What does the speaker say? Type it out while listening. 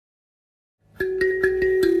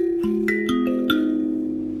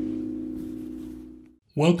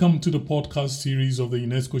Welcome to the podcast series of the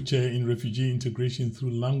UNESCO Chair in Refugee Integration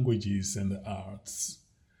through Languages and the Arts.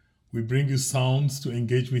 We bring you sounds to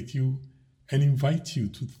engage with you and invite you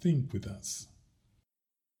to think with us.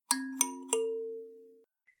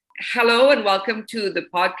 Hello and welcome to the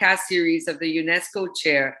podcast series of the UNESCO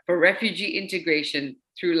Chair for Refugee Integration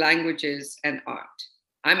through Languages and Art.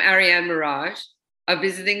 I'm Ariane Mirage, a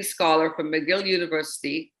visiting scholar from McGill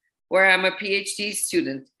University, where I'm a PhD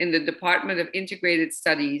student in the Department of Integrated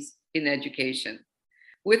Studies in Education.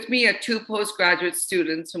 With me are two postgraduate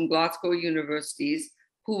students from Glasgow universities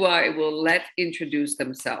who I will let introduce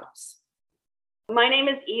themselves. My name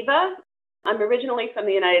is Eva. I'm originally from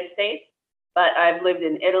the United States, but I've lived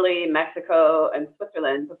in Italy, Mexico, and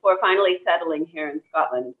Switzerland before finally settling here in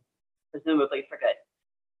Scotland, presumably for good.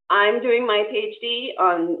 I'm doing my PhD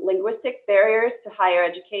on linguistic barriers to higher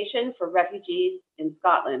education for refugees in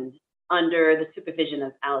Scotland under the supervision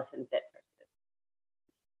of Alison Fitzgerald.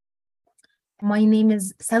 My name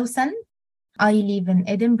is Sausan. I live in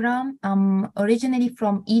Edinburgh. I'm originally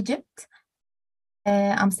from Egypt.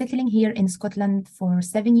 I'm settling here in Scotland for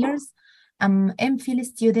 7 years. I'm an MPhil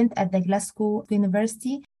student at the Glasgow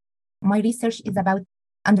University. My research is about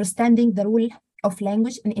understanding the role of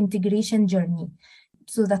language in integration journey.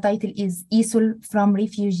 So the title is ESOL from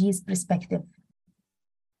Refugees' Perspective.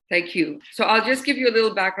 Thank you. So I'll just give you a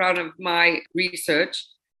little background of my research.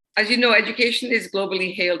 As you know, education is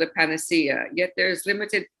globally hailed a panacea, yet there's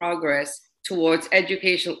limited progress towards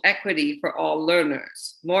educational equity for all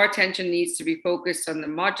learners. More attention needs to be focused on the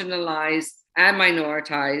marginalized and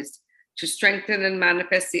minoritized to strengthen and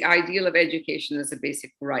manifest the ideal of education as a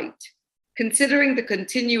basic right. Considering the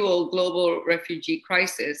continual global refugee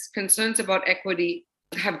crisis, concerns about equity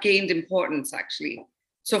have gained importance, actually.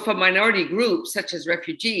 So for minority groups, such as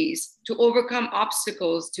refugees, to overcome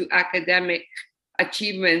obstacles to academic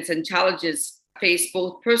achievements and challenges faced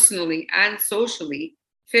both personally and socially,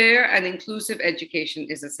 fair and inclusive education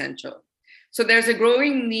is essential. So there's a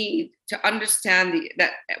growing need to understand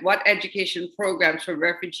what education programs for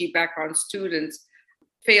refugee background students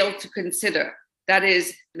fail to consider. That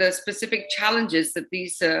is, the specific challenges that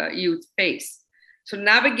these youth face. So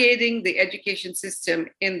navigating the education system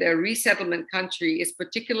in their resettlement country is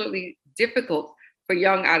particularly difficult for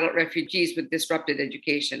young adult refugees with disrupted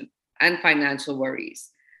education and financial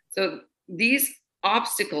worries. So these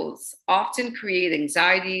obstacles often create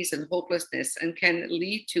anxieties and hopelessness and can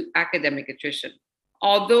lead to academic attrition.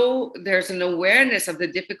 Although there's an awareness of the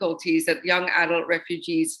difficulties that young adult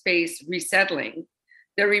refugees face resettling,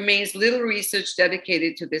 there remains little research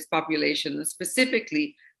dedicated to this population, and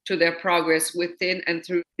specifically to their progress within and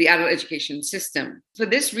through the adult education system. For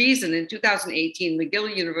this reason, in 2018,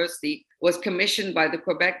 McGill University was commissioned by the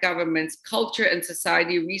Quebec government's Culture and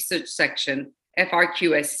Society Research Section,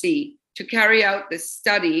 FRQSC, to carry out this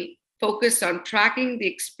study focused on tracking the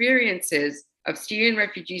experiences of Syrian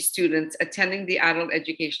refugee students attending the adult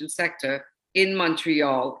education sector in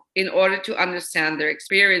Montreal in order to understand their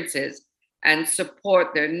experiences and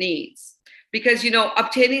support their needs. Because,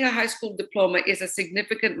 obtaining a high school diploma is a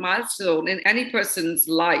significant milestone in any person's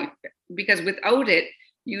life, because without it,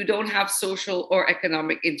 you don't have social or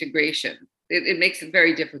economic integration. It makes it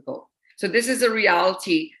very difficult. So this is a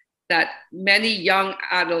reality that many young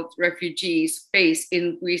adult refugees face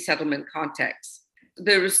in resettlement contexts.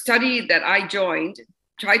 The study that I joined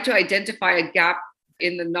tried to identify a gap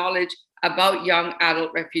in the knowledge about young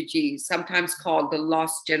adult refugees, sometimes called the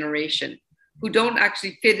lost generation, who don't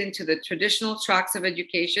actually fit into the traditional tracks of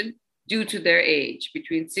education due to their age,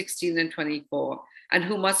 between 16 and 24, and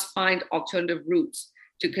who must find alternative routes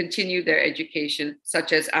to continue their education,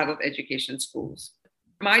 such as adult education schools.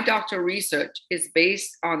 My doctoral research is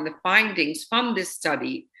based on the findings from this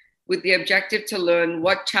study with the objective to learn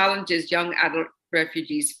what challenges young adult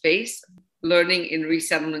refugees face learning in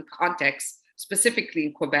resettlement contexts, specifically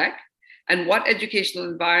in Quebec, and what educational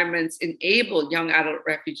environments enable young adult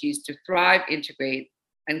refugees to thrive, integrate,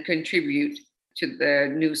 and contribute to the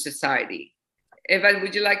new society. Evan,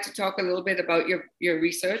 would you like to talk a little bit about your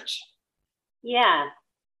research? Yeah.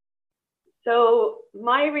 So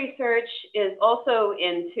my research is also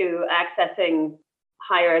into accessing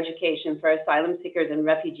higher education for asylum seekers and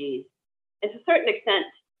refugees, and to a certain extent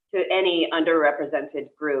to any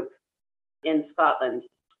underrepresented group in Scotland.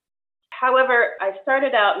 However, I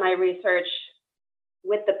started out my research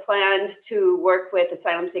with the plan to work with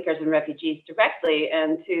asylum seekers and refugees directly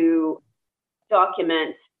and to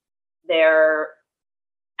document their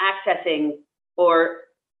accessing or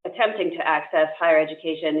attempting to access higher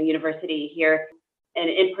education and university here, and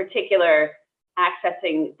in particular,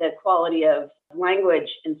 accessing the quality of language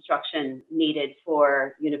instruction needed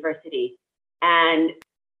for university. And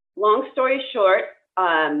long story short,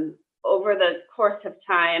 over the course of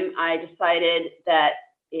time, I decided that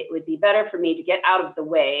it would be better for me to get out of the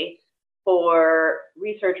way for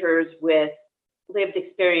researchers with lived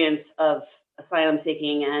experience of asylum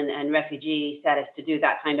seeking and refugee status to do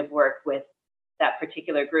that kind of work with that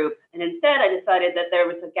particular group. And instead, I decided that there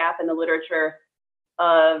was a gap in the literature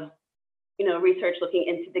of, research looking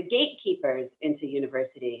into the gatekeepers into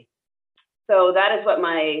university. So that is what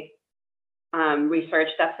my research,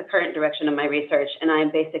 that's the current direction of my research. And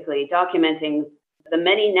I'm basically documenting the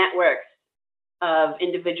many networks of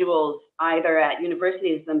individuals, either at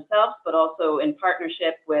universities themselves, but also in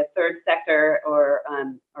partnership with third sector or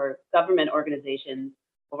government organizations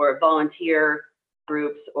or volunteer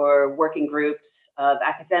groups or working groups of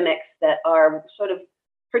academics that are sort of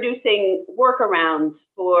producing workarounds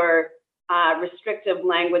for restrictive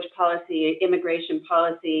language policy, immigration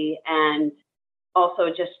policy, and also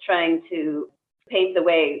just trying to pave the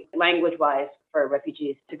way language-wise for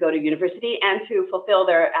refugees to go to university and to fulfill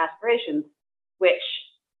their aspirations, which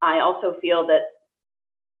I also feel that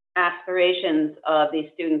aspirations of these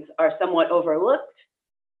students are somewhat overlooked,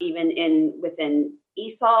 even within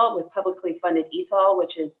ESOL, with publicly funded ESOL,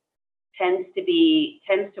 which tends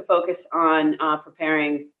to focus on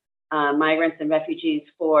preparing migrants and refugees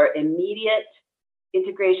for immediate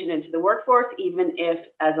integration into the workforce, even if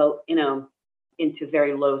into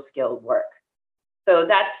very low skilled work. So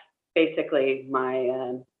that's basically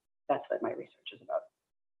that's what my research is about.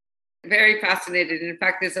 Very fascinated. In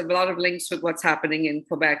fact, there's a lot of links with what's happening in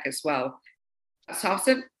Quebec as well.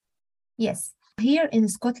 Sausan? Yes. Here in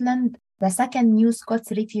Scotland, the second New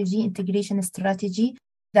Scots Refugee Integration Strategy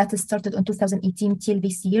that started in 2018 till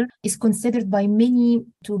this year is considered by many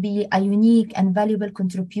to be a unique and valuable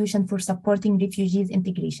contribution for supporting refugees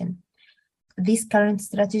integration. This current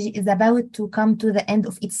strategy is about to come to the end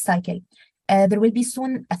of its cycle. There will be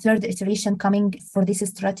soon a third iteration coming for this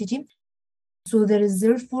strategy. So there is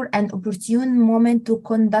therefore an opportune moment to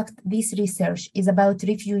conduct this research is about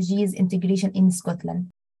refugees integration in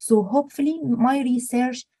Scotland. So hopefully my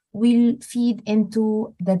research will feed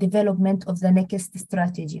into the development of the next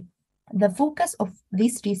strategy. The focus of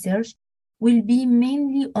this research will be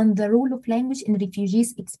mainly on the role of language in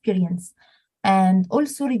refugees' experience, and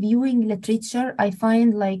also reviewing literature. I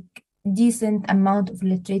find decent amount of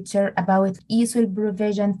literature about ESOL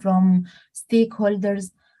provision from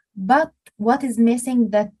stakeholders, but what is missing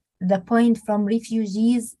that the point from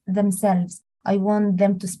refugees themselves. I want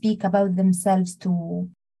them to speak about themselves, to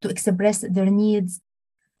express their needs,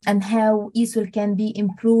 and how ESOL can be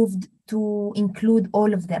improved to include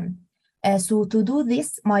all of them. So to do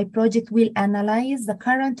this, my project will analyze the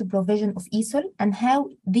current provision of ESOL and how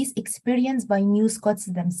this experienced by New Scots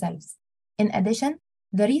themselves. In addition,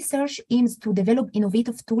 the research aims to develop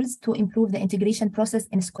innovative tools to improve the integration process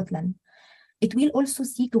in Scotland. It will also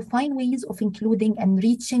seek to find ways of including and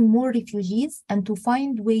reaching more refugees and to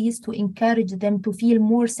find ways to encourage them to feel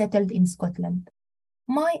more settled in Scotland.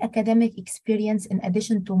 My academic experience, in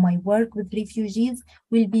addition to my work with refugees,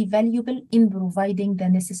 will be valuable in providing the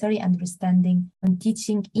necessary understanding and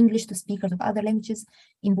teaching English to speakers of other languages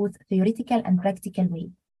in both theoretical and practical way.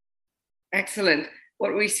 Excellent.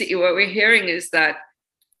 What we're hearing is that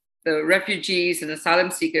the refugees and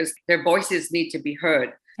asylum seekers, their voices need to be heard.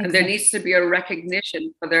 Exactly. And there needs to be a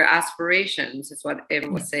recognition for their aspirations, is what Eva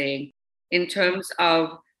was saying, in terms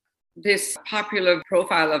of this popular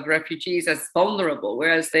profile of refugees as vulnerable,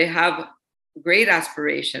 whereas they have great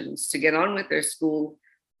aspirations to get on with their school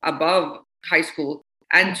above high school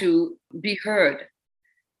and to be heard.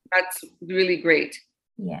 That's really great.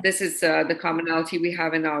 Yeah. This is the commonality we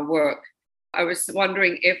have in our work. I was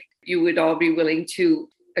wondering if you would all be willing to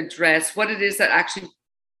address what it is that actually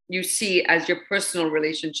you see as your personal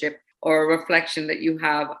relationship or reflection that you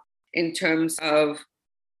have in terms of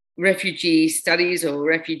refugee studies or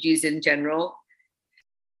refugees in general.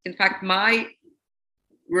 In fact, my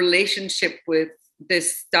relationship with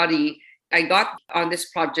this study, I got on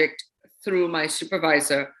this project through my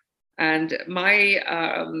supervisor, and my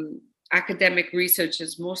academic research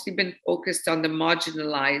has mostly been focused on the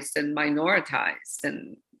marginalized and minoritized.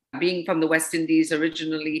 And being from the West Indies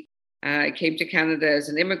originally, I came to Canada as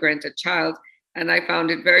an immigrant, a child, and I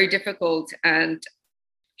found it very difficult and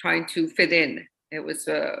trying to fit in. It was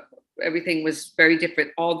everything was very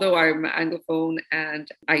different, although I'm Anglophone and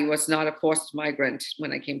I was not a forced migrant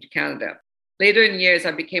when I came to Canada. Later in years,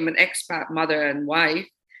 I became an expat mother and wife,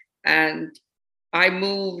 and I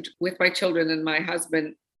moved with my children and my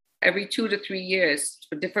husband every 2 to 3 years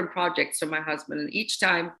for different projects for my husband. And each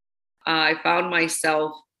time I found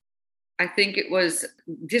myself I think it was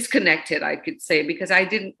disconnected, I could say, because I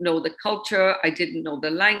didn't know the culture, I didn't know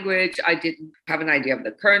the language, I didn't have an idea of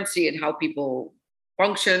the currency and how people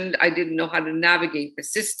functioned. I didn't know how to navigate the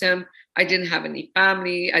system. I didn't have any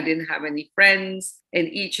family. I didn't have any friends in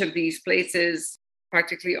each of these places,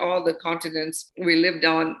 practically all the continents we lived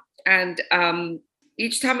on. And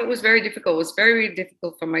each time it was very difficult. It was very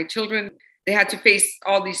difficult for my children. They had to face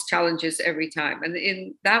all these challenges every time. And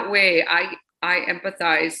in that way, I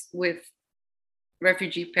empathize with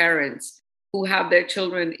refugee parents who have their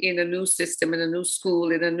children in a new system, in a new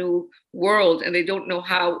school, in a new world, and they don't know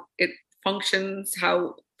how it functions,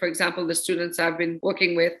 how, for example, the students I've been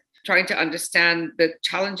working with, trying to understand the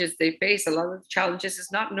challenges they face. A lot of the challenges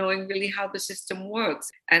is not knowing really how the system works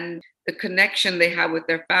and the connection they have with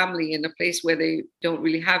their family in a place where they don't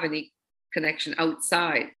really have any connection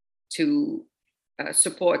outside to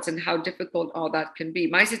supports, and how difficult all that can be.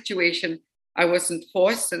 My situation, I wasn't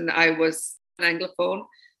forced and I was an Anglophone.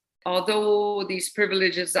 Although these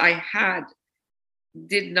privileges I had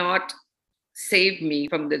did not save me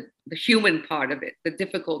from the human part of it, the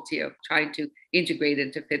difficulty of trying to integrate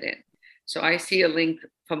and to fit in. So I see a link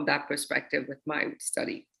from that perspective with my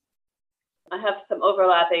study. I have some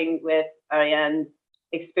overlapping with Ariane's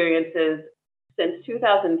experiences. Since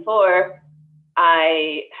 2004,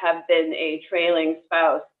 I have been a trailing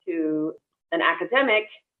spouse to an academic.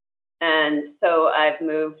 And so I've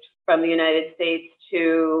moved from the United States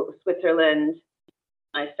to Switzerland.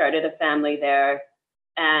 I started a family there.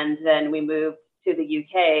 And then we moved to the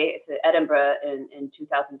UK, to Edinburgh in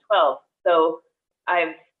 2012. So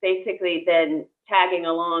I've basically been tagging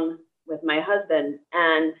along with my husband.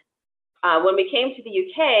 And when we came to the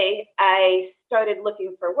UK, I started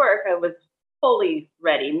looking for work. I was fully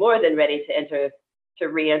ready, more than ready to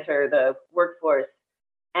re-enter the workforce.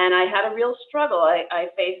 And I had a real struggle. I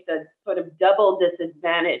faced a sort of double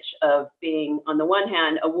disadvantage of being, on the one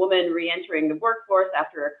hand, a woman re-entering the workforce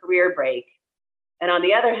after a career break. And on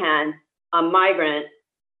the other hand, a migrant,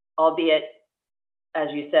 albeit, as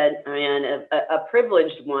you said, Ariane, a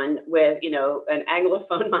privileged one with, an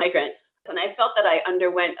Anglophone migrant. And I felt that I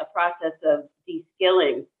underwent a process of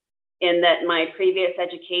de-skilling in that my previous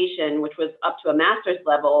education, which was up to a master's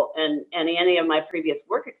level, and any of my previous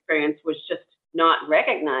work experience was just not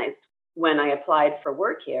recognized when I applied for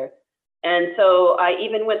work here. And so I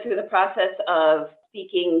even went through the process of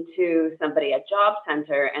speaking to somebody at Job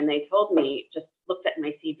Center, and they told me, just looked at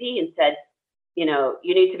my CV and said, you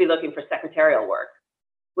need to be looking for secretarial work,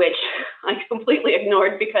 which I completely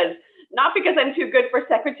ignored not because I'm too good for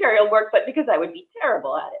secretarial work, but because I would be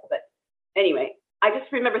terrible at it. But anyway, I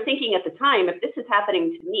just remember thinking at the time, if this is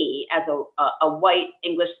happening to me as a white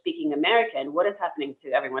English-speaking American, what is happening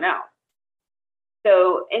to everyone else?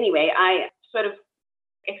 So anyway, I sort of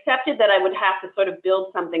accepted that I would have to sort of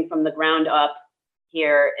build something from the ground up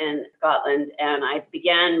here in Scotland. And I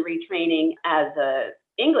began retraining as an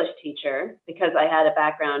English teacher because I had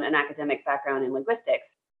an academic background in linguistics.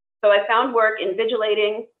 So I found work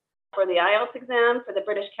invigilating for the IELTS exam for the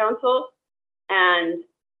British Council, and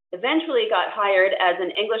eventually got hired as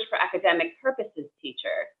an English for academic purposes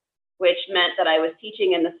teacher, which meant that I was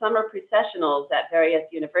teaching in the summer pre-sessionals at various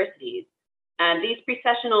universities. And these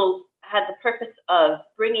pre-sessionals had the purpose of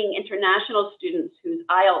bringing international students whose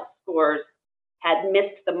IELTS scores had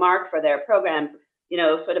missed the mark for their program,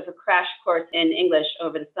 sort of a crash course in English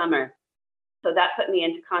over the summer. So that put me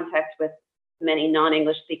into contact with many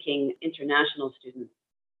non-English speaking international students,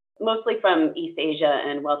 mostly from East Asia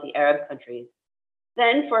and wealthy Arab countries.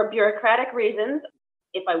 Then for bureaucratic reasons,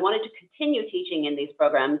 if I wanted to continue teaching in these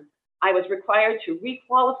programs, I was required to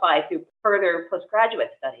re-qualify through further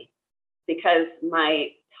postgraduate study because my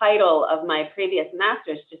title of my previous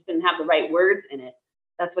master's just didn't have the right words in it.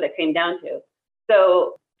 That's what it came down to.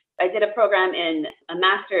 So I did a program in a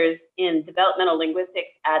master's in developmental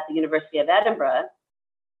linguistics at the University of Edinburgh.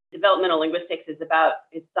 Developmental linguistics is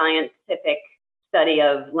scientific study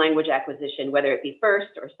of language acquisition, whether it be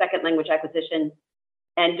first or second language acquisition.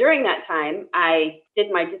 And during that time, I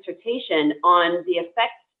did my dissertation on the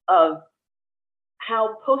effects of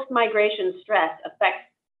how post-migration stress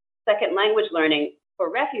affects second language learning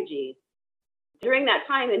for refugees. During that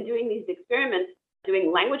time, in doing these experiments,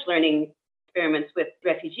 doing language learning experiments with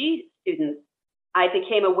refugee students, I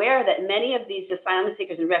became aware that many of these asylum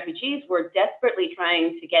seekers and refugees were desperately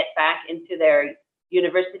trying to get back into their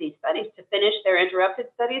university studies, to finish their interrupted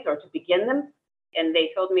studies or to begin them. And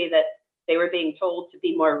they told me that they were being told to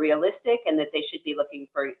be more realistic and that they should be looking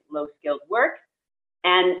for low-skilled work.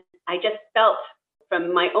 And I just felt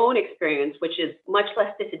from my own experience, which is much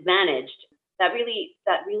less disadvantaged, that really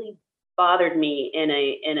bothered me in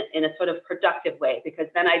a sort of productive way, because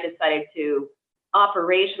then I decided to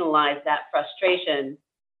operationalize that frustration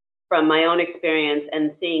from my own experience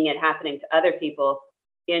and seeing it happening to other people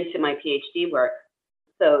into my PhD work.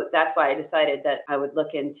 So that's why I decided that I would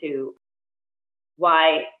look into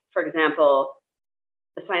why, for example,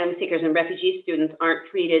 asylum seekers and refugee students aren't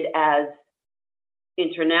treated as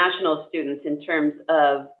international students in terms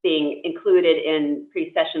of being included in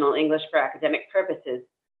pre-sessional English for academic purposes,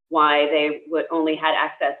 why they would only had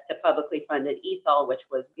access to publicly funded ESOL, which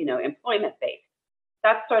was, employment-based.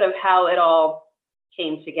 That's sort of how it all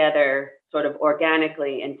came together sort of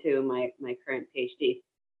organically into my current PhD.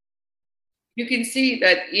 You can see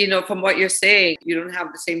that, from what you're saying, you don't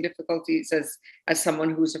have the same difficulties as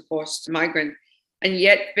someone who's a forced migrant, and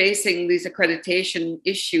yet facing these accreditation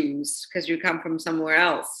issues because you come from somewhere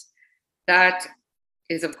else. That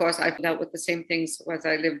is, of course, I've dealt with the same things as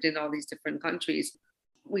I lived in all these different countries.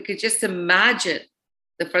 We could just imagine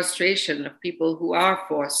the frustration of people who are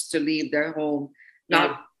forced to leave their home,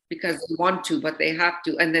 not because they want to, but they have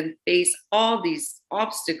to, and then face all these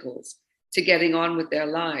obstacles to getting on with their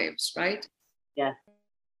lives, right? Yeah.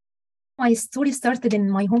 My story started in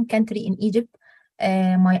my home country in Egypt.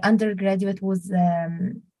 My undergraduate was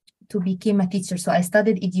to become a teacher. So I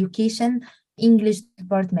studied education, English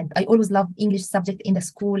department. I always loved English subject in the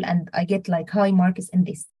school, and I get like high marks in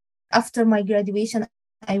this. After my graduation,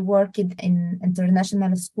 I worked in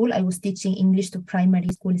international school. I was teaching English to primary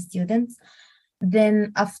school students.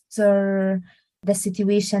 Then after the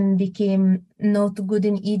situation became not good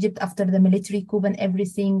in Egypt, after the military coup and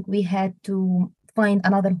everything, we had to find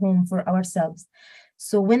another home for ourselves.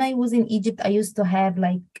 So when I was in Egypt, I used to have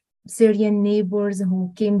like Syrian neighbors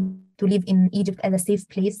who came to live in Egypt as a safe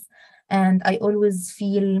place. And I always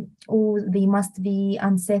feel, they must be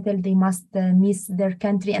unsettled, they must miss their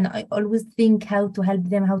country. And I always think how to help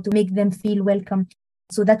them, how to make them feel welcome.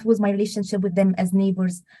 So that was my relationship with them as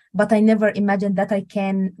neighbors. But I never imagined that I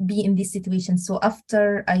can be in this situation. So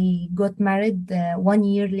after I got married, 1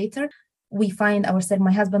 year later, we find ourselves,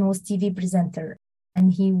 my husband was TV presenter,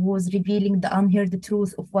 and he was revealing the unheard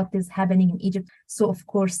truth of what is happening in Egypt. So of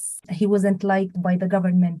course, he wasn't liked by the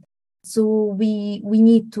government. So we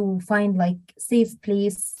need to find like safe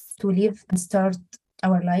place to live and start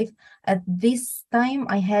our life. At this time,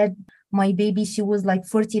 I had my baby, she was like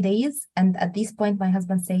 40 days. And at this point, my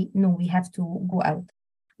husband said, no, we have to go out.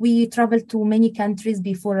 We traveled to many countries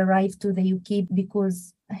before arrive to the UK,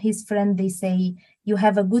 because his friend, they say, you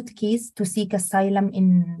have a good case to seek asylum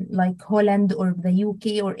in like Holland or the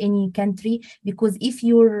UK or any country, because if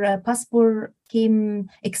your passport came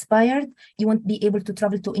expired, you won't be able to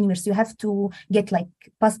travel to anywhere. So you have to get like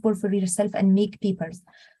passport for yourself and make papers.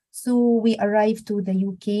 So we arrived to the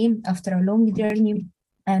UK after a long journey.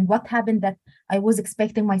 And what happened that I was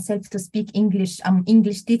expecting myself to speak English. I'm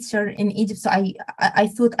English teacher in Egypt, so I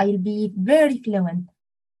thought I'll be very fluent.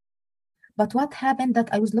 But what happened that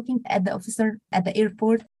I was looking at the officer at the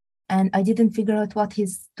airport, and I didn't figure out what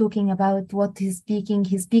he's talking about, what he's speaking.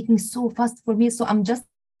 He's speaking so fast for me, so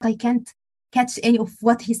I can't catch any of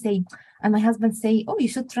what he's saying. And my husband say, oh, you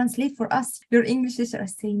should translate for us. You're English teacher. I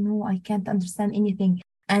say, no, I can't understand anything.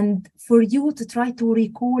 And for you to try to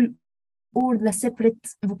recall all the separate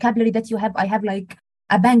vocabulary that you have, I have like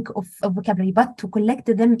a bank of vocabulary, but to collect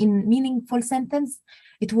them in meaningful sentence,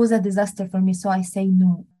 it was a disaster for me. So I say,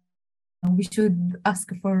 no, we should ask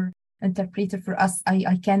for interpreter for us.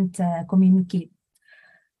 I can't communicate.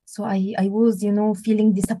 So I was,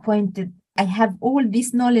 feeling disappointed. I have all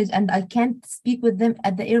this knowledge and I can't speak with them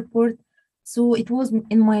at the airport. So it was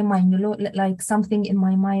in my mind, like something in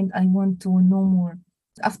my mind, I want to know more.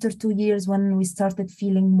 After 2 years, when we started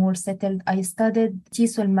feeling more settled, I studied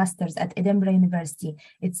TESOL Masters at Edinburgh University.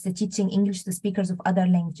 It's teaching English to speakers of other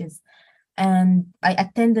languages. And I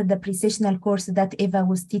attended the pre-sessional course that Eva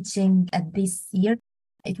was teaching at this year.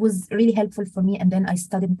 It was really helpful for me. And then I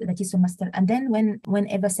studied the TESOL Master. And then when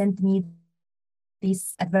Eva sent me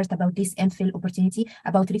this advert about this MPhil opportunity,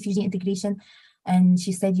 about refugee integration, and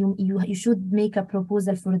she said, you should make a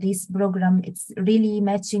proposal for this program. It's really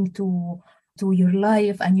matching to your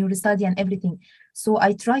life and your study and everything. So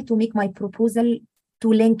I try to make my proposal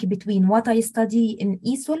to link between what I study in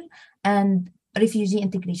ESOL and refugee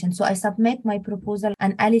integration. So I submit my proposal,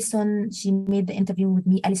 and Alison, she made the interview with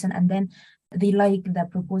me, Alison, and then they like the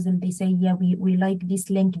proposal. They say, yeah, we like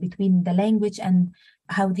this link between the language and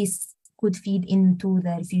how this could feed into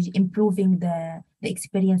the refugee, improving the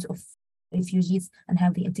experience of refugees and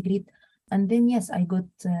how they integrate. And then, yes, I got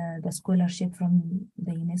the scholarship from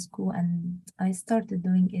the UNESCO, and I started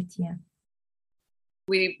doing it, yeah.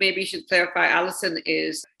 we maybe should clarify, Alison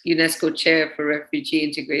is UNESCO Chair for Refugee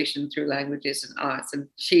Integration through Languages and Arts. And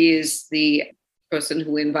she is the person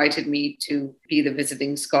who invited me to be the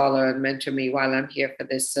visiting scholar and mentor me while I'm here for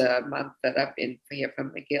this month that I've been here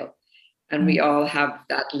from McGill. And we all have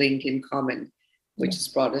that link in common, which has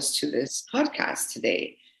brought us to this podcast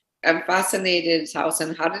today. I'm fascinated,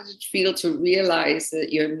 Sausan, how did it feel to realize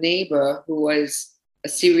that your neighbor, who was a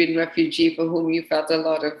Syrian refugee for whom you felt a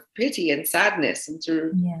lot of pity and sadness, and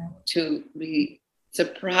to be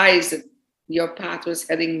surprised that your path was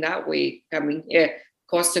heading that way, coming here? Of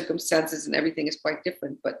course, circumstances and everything is quite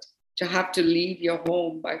different, but to have to leave your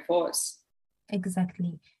home by force.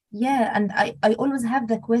 Exactly. Yeah, and I always have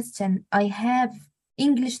the question, I have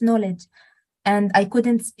English knowledge and I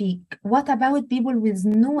couldn't speak. What about people with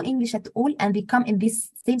no English at all and they come in this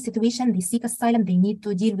same situation, they seek asylum, they need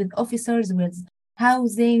to deal with officers, with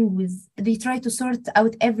housing, they try to sort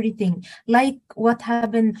out everything, like what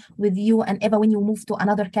happened with you and Eva when you moved to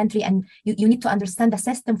another country and you need to understand the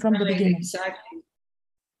system from the beginning. Exactly.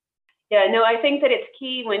 Yeah, no, I think that it's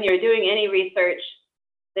key when you're doing any research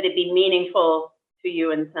that it be meaningful to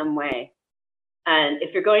you in some way. And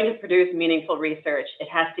if you're going to produce meaningful research, it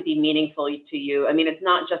has to be meaningful to you. I mean, it's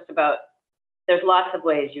not just about, there's lots of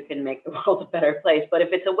ways you can make the world a better place, but if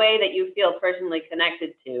it's a way that you feel personally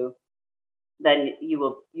connected to, then you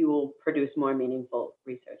will produce more meaningful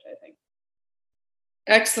research, I think.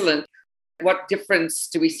 Excellent. What difference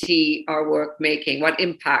do we see our work making? What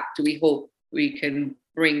impact do we hope we can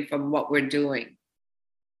bring from what we're doing?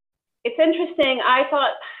 It's interesting. I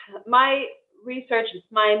thought my research,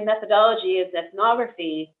 my methodology is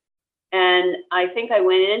ethnography. And I think I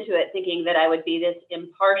went into it thinking that I would be this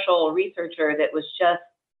impartial researcher that was just,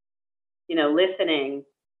 listening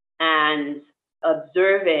and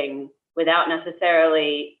observing without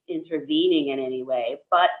necessarily intervening in any way.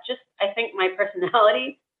 But I think my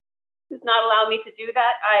personality does not allow me to do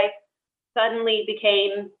that. I suddenly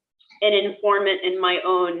became an informant in my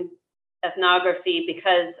own ethnography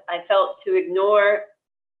because I felt to ignore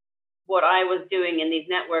what I was doing in these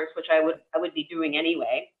networks, which I would be doing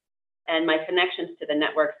anyway, and my connections to the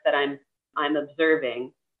networks that I'm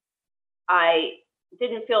observing. I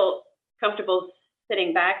didn't feel comfortable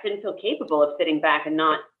sitting back, didn't feel capable of sitting back and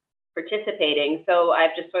not participating. So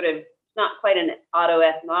I've just sort of, it's not quite an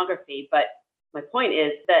auto-ethnography, but my point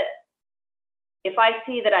is that if I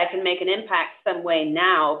see that I can make an impact some way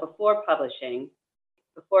now before publishing,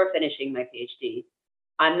 before finishing my PhD,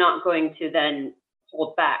 I'm not going to then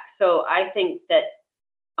hold back. So I think that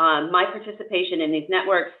my participation in these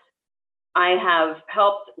networks, I have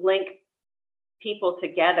helped link people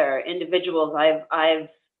together, individuals.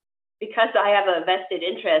 Because I have a vested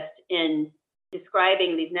interest in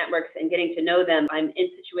describing these networks and getting to know them, I'm in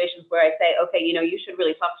situations where I say, okay, you should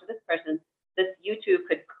really talk to this person. You two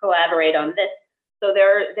could collaborate on this. So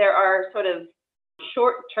there are sort of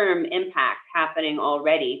short-term impacts happening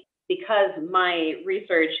already because my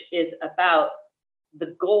research is about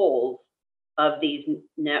the goals of these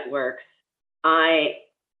networks. I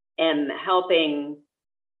am helping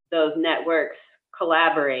those networks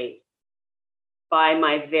collaborate by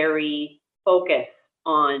my very focus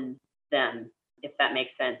on them, if that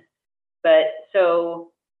makes sense. But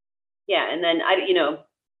so, yeah, and then I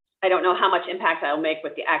don't know how much impact I'll make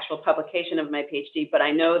with the actual publication of my PhD, but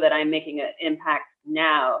I know that I'm making an impact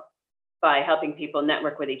now by helping people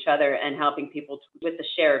network with each other and helping people with the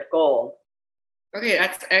shared goal. Okay,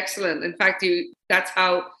 that's excellent. In fact, that's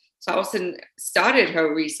how Sausan started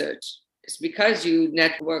her research. It's because you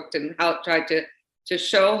networked and tried to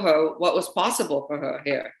show her what was possible for her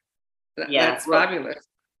here. That's fabulous.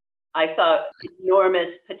 I saw enormous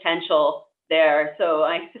potential there. So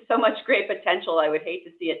much great potential. I would hate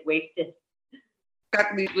to see it wasted.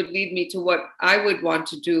 That would lead me to what I would want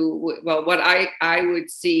to do. Well, what I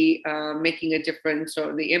would see making a difference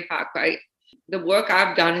or the impact. The work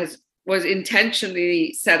I've done was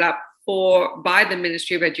intentionally set up by the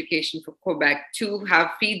Ministry of Education for Quebec to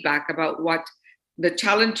have feedback about what the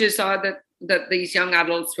challenges are that these young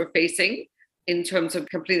adults were facing in terms of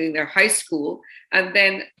completing their high school, and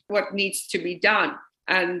then what needs to be done.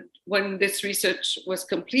 And when this research was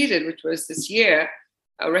completed, which was this year,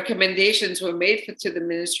 recommendations were made to the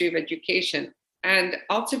Ministry of Education. And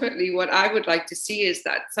ultimately, what I would like to see is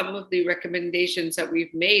that some of the recommendations that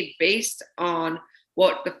we've made based on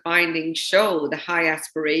what the findings show, the high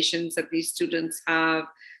aspirations that these students have,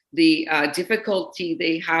 the difficulty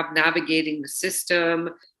they have navigating the system,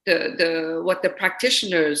 what the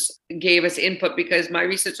practitioners gave us input, because my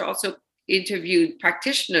research also interviewed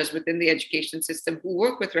practitioners within the education system who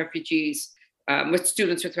work with refugees, with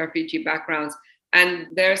students with refugee backgrounds, And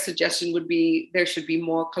their suggestion would be there should be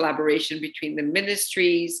more collaboration between the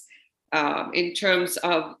ministries in terms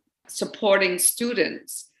of supporting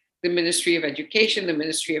students. The Ministry of Education, the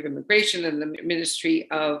Ministry of Immigration, and the Ministry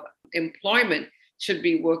of Employment should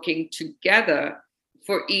be working together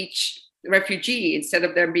for each refugee instead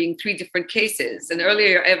of there being 3 different cases. And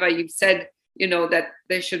earlier, Eva, you've said, that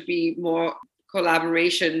there should be more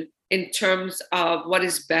collaboration in terms of what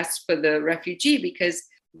is best for the refugee, because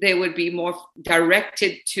they would be more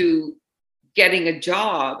directed to getting a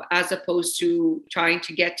job as opposed to trying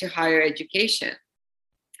to get to higher education.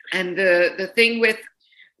 And the thing with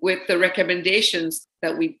the recommendations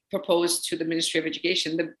that we propose to the Ministry of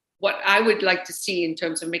Education, what I would like to see in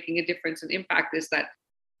terms of making a difference and impact is that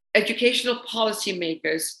educational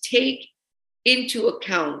policymakers take into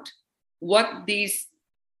account what the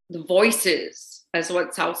voices, as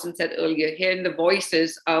what Sausan said earlier, hearing the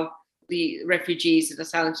voices of the refugees and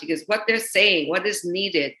asylum seekers, what they're saying, what is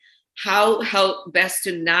needed, how best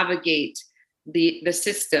to navigate the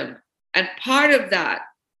system. And part of that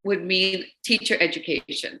would mean teacher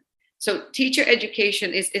education. So teacher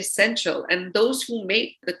education is essential. And those who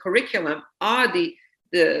make the curriculum are the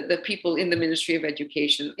people in the Ministry of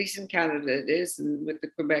Education, at least in Canada it is, and with the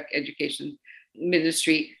Quebec Education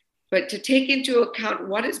Ministry. But to take into account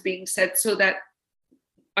what is being said so that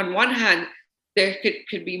on one hand, there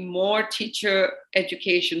could be more teacher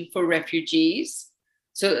education for refugees.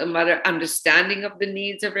 So a better understanding of the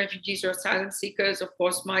needs of refugees or asylum seekers or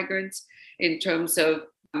forced migrants in terms of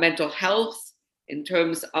mental health, in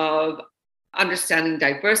terms of understanding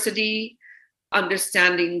diversity,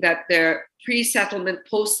 understanding that their pre-settlement,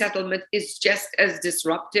 post-settlement is just as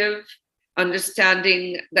disruptive,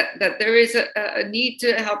 understanding that there is a need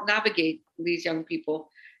to help navigate these young people,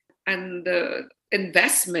 and the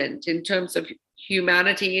investment in terms of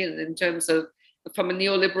humanity and in terms of from a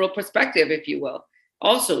neoliberal perspective, if you will.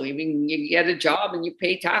 Also, I mean, you get a job and you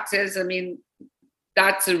pay taxes. I mean,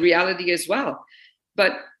 that's a reality as well.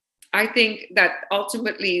 But I think that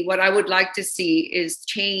ultimately what I would like to see is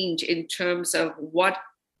change in terms of what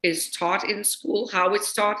is taught in school, how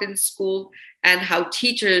it's taught in school, and how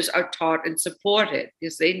teachers are taught and supported,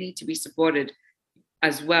 because they need to be supported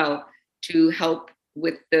as well to help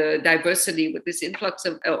with the diversity, with this influx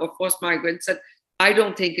of forced migrants that I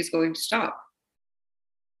don't think is going to stop.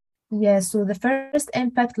 Yeah, so the first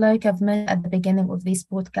impact, like I've mentioned at the beginning of this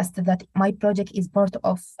podcast, that my project is part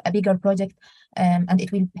of a bigger project, and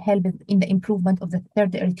it will help in the improvement of the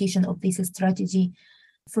third iteration of this strategy.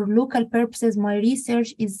 For local purposes, my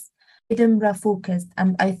research is Edinburgh focused,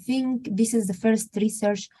 and I think this is the first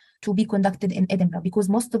research to be conducted in Edinburgh, because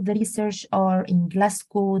most of the research are in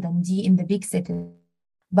Glasgow, Dundee, in the big cities.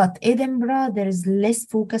 But Edinburgh, there is less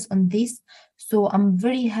focus on this. So I'm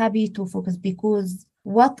very happy to focus, because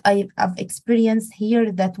what I've experienced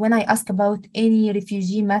here, that when I ask about any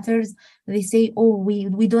refugee matters, they say, oh,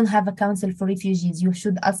 we don't have a council for refugees. You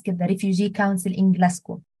should ask the Refugee Council in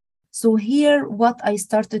Glasgow. So here, what I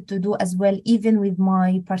started to do as well, even with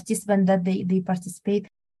my participants that they participate,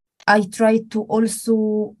 I try to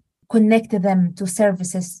also connect them to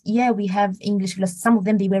services. Yeah, we have English class. Some of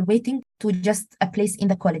them, they were waiting to just a place in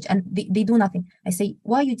the college and they do nothing. I say,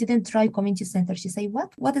 why you didn't try community center? She say,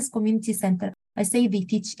 what is community center? I say, they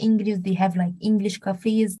teach English. They have like English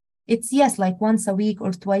cafes. It's yes, like once a week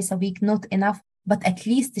or twice a week, not enough, but at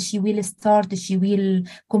least she will start, she will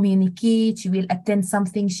communicate, she will attend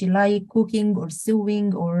something she like, cooking or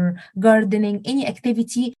sewing or gardening, any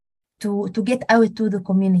activity to get out to the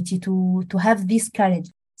community, to have this courage.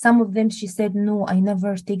 Some of them, she said, no, I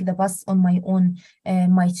never take the bus on my own.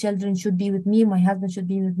 My children should be with me. My husband should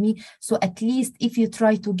be with me. So at least if you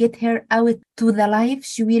try to get her out to the life,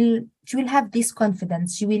 she will have this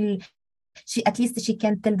confidence. She at least she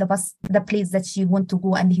can tell the bus the place that she want to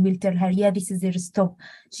go, and he will tell her, yeah, this is their stop.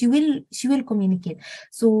 She will communicate.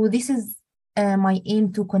 So this is my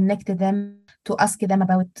aim, to connect them, to ask them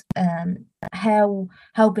about how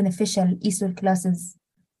beneficial ESOL classes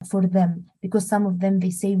for them, because some of them, they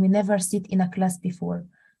say, we never sit in a class before.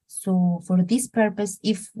 So for this purpose,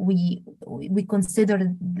 if we consider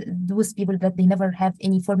those people that they never have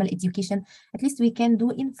any formal education, at least we can do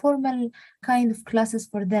informal kind of classes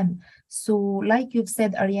for them. So like you've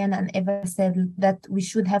said, Ariana and Eva said, that we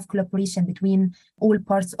should have collaboration between all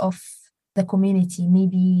parts of the community.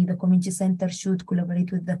 Maybe the community center should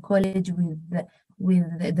collaborate with the college, with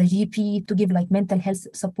the GP, to give like mental health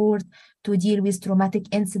support, to deal with traumatic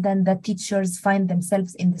incident that teachers find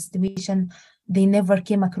themselves in the situation. They never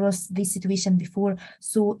came across this situation before.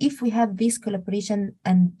 So if we have this collaboration,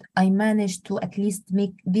 and I managed to at least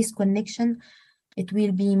make this connection, it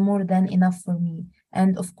will be more than enough for me.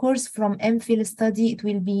 And of course, from MPhil study, it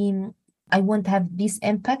will be, I won't have this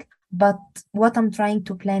impact, but what I'm trying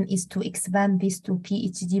to plan is to expand this to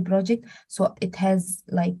PhD project, so it has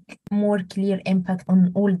like more clear impact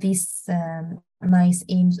on all these nice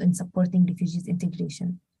aims in supporting refugees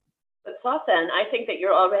integration. But Sausan, I think that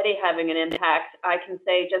you're already having an impact. I can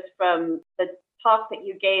say just from the talk that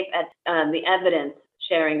you gave at the evidence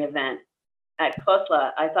sharing event at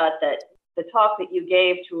COSLA, I thought that the talk that you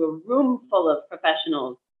gave to a room full of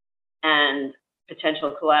professionals and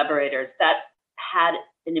potential collaborators, that had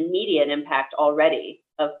an immediate impact already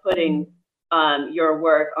of putting your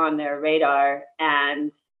work on their radar.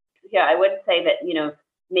 And yeah, I would say that, you know,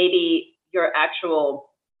 maybe your actual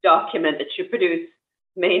document that you produce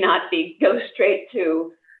may not go straight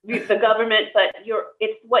to the government, but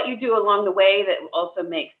it's what you do along the way that also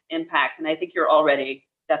makes impact. And I think you're already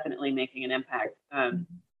definitely making an impact.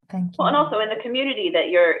 Thank you. Well, and also in the community that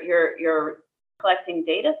you're collecting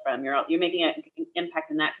data from, you're making an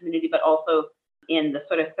impact in that community, but also in the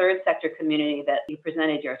sort of third sector community that you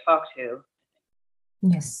presented your talk to.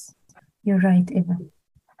 Yes, you're right, Eva.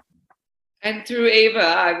 And through Eva,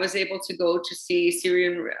 I was able to go to see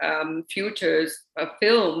Syrian Futures, a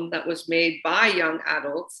film that was made by young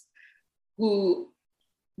adults who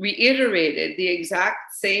reiterated the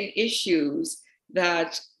exact same issues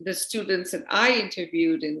that the students that I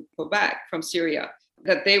interviewed in Quebec from Syria,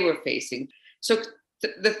 that they were facing. So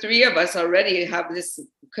the three of us already have this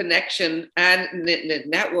connection and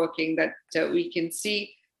networking that we can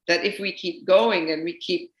see that if we keep going and we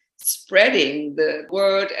keep spreading the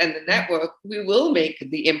word and the network, we will make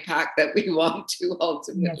the impact that we want to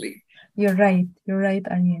ultimately. Yes. You're right,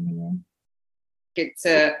 Ariana. It's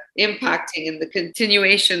impacting in the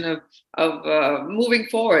continuation of moving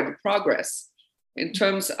forward, progress, in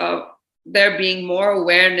terms of there being more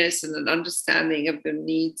awareness and an understanding of the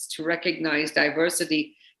needs to recognize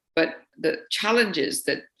diversity, but the challenges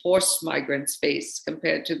that forced migrants face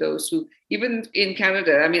compared to those who, even in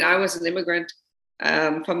Canada, I mean, I was an immigrant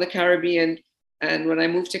from the Caribbean, and when I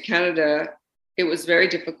moved to Canada, it was very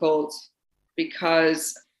difficult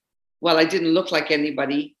because, well, I didn't look like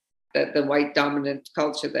anybody, the white dominant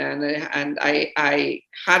culture there, and I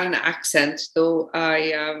had an accent, though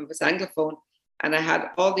I was Anglophone, and I had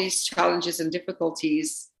all these challenges and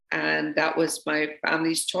difficulties, and that was my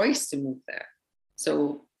family's choice to move there.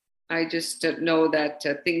 So I just know that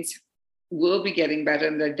things will be getting better,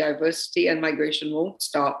 and the diversity and migration won't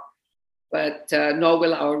stop, but nor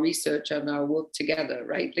will our research and our work together,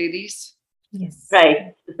 right, ladies? Yes.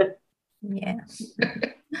 Right. Yeah.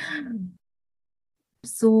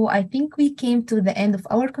 So I think we came to the end of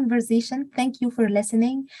our conversation. Thank you for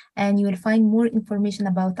listening, and you will find more information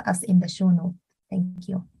about us in the show notes. Thank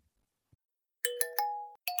you.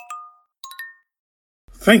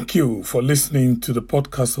 Thank you for listening to the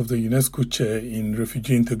podcast of the UNESCO Chair in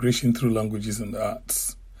Refugee Integration Through Languages and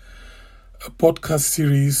Arts, a podcast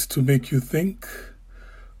series to make you think.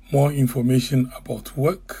 More information about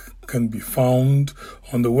work can be found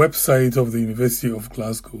on the website of the University of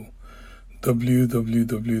Glasgow, www.gla.ac.uk.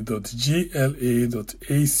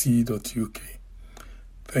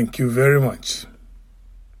 Thank you very much.